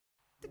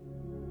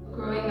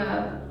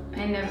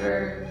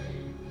never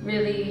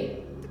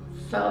really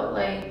felt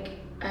like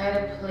I had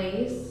a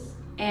place,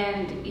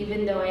 and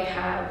even though I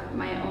have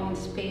my own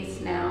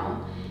space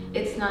now,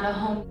 it's not a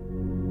home.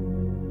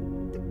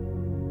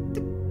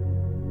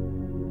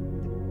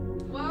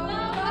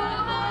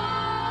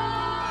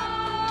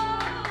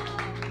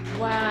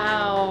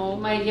 Wow,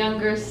 my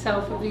younger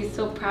self would be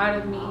so proud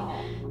of me.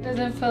 It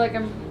doesn't feel like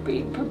I'm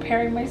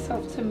preparing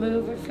myself to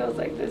move. It feels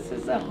like this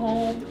is a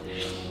home.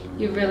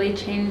 You really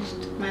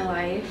changed my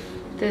life.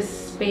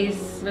 This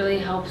space really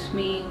helps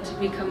me to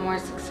become more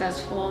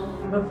successful.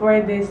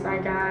 Before this,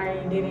 like, I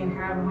didn't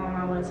have a home.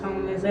 I was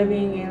homeless,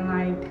 living in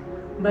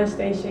like bus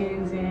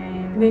stations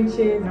and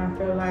benches. I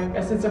feel like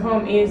a sense of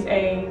home is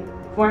a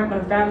form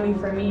of family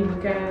for me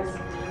because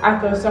I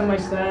feel so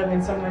much love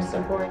and so much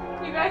support.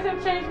 You guys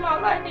have changed my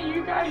life, and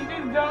you guys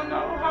just don't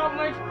know how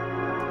much.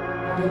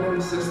 I've been in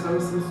the system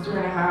since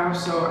 3.5,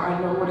 so I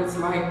know what it's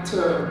like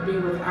to be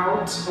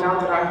without. Now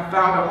that I've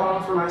found a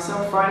home for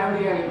myself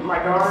finally and my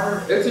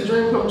daughter, it's a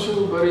dream come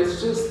true, but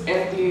it's just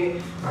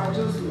empty. I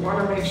just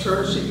want to make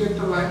sure she gets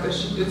the life that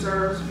she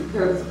deserves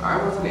because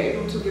I wasn't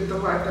able to get the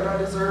life that I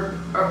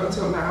deserved up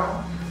until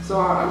now. So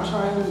I'm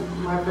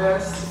trying my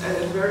best, and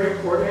it's very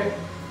important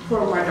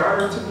for my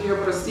daughter to be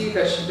able to see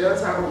that she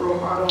does have a role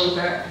model and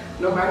that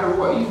no matter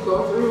what you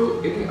go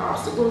through, any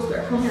obstacles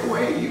that come your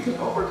way, you can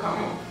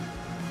overcome them.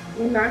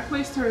 When I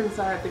placed her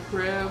inside the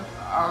crib,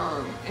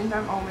 in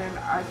that moment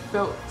I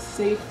felt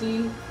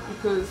safety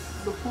because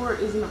the floor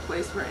isn't a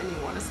place for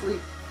anyone to sleep.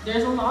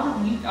 There's a lot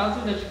of youth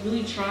out there that's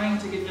really trying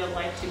to get their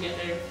life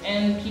together,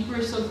 and people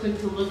are so quick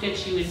to look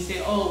at you and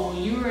say, oh, well,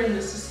 you were in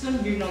the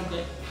system, you're no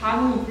good.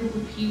 Having a group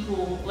of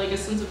people, like a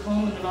sense of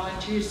home and the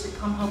volunteers to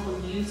come help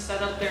a youth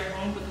set up their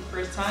home for the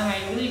first time,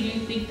 I really do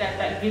think that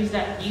that gives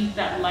that youth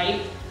that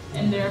light,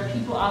 and there are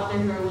people out there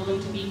who are willing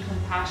to be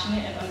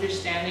compassionate and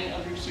understanding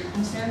of your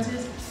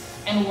circumstances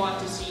and want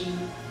to see you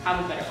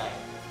have a better life.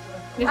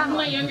 This is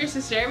my younger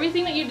sister.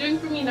 Everything that you're doing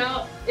for me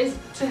now is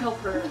to help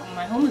her. When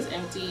my home was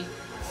empty,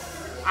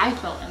 I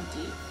felt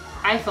empty.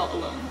 I felt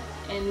alone.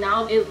 And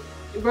now it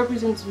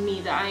represents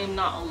me that I am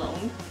not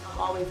alone. I'm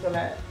always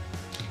gonna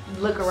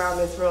look around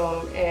this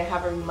room and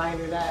have a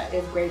reminder that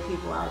it's great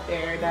people out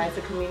there, that it's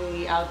a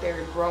community out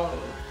there growing.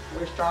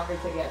 We're stronger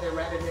together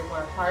rather than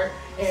we're apart.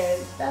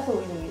 And that's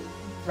what we need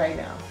right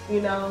now.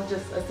 You know,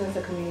 just a sense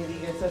of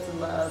community, a sense of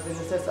love, and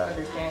a sense of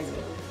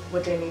understanding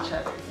within each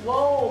other.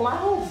 Whoa, my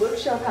whole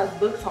bookshelf has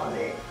books on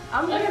it.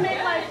 I'm gonna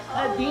make like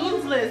a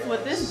dean's list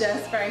with this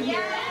desk right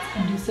here.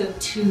 Conducive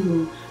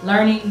to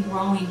learning,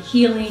 growing,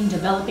 healing,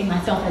 developing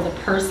myself as a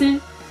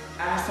person.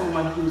 As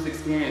someone who's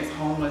experienced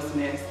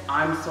homelessness,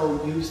 I'm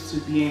so used to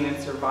being in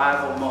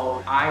survival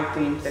mode. I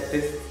think that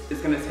this is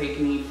gonna take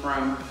me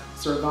from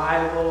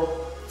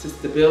survival to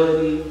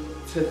stability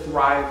to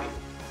thriving.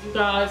 You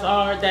guys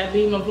are that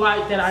beam of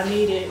light that I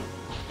needed.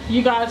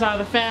 You guys are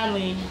the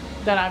family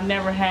that I've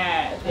never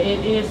had.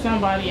 It is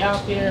somebody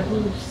out there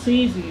who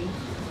sees you,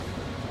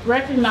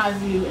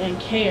 recognizes you, and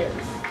cares.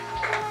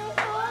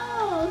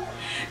 Oh,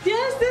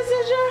 yes, this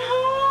is your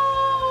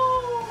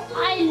home.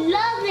 I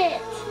love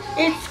it.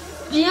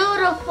 It's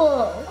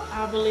beautiful.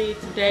 I believe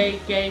today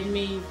gave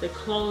me the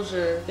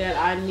closure that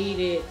I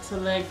needed to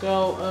let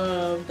go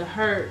of the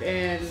hurt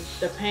and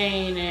the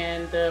pain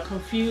and the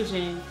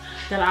confusion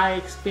that I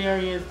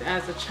experienced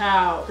as a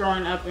child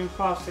growing up in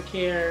foster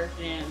care,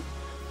 and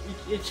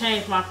it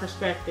changed my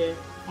perspective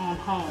on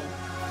home.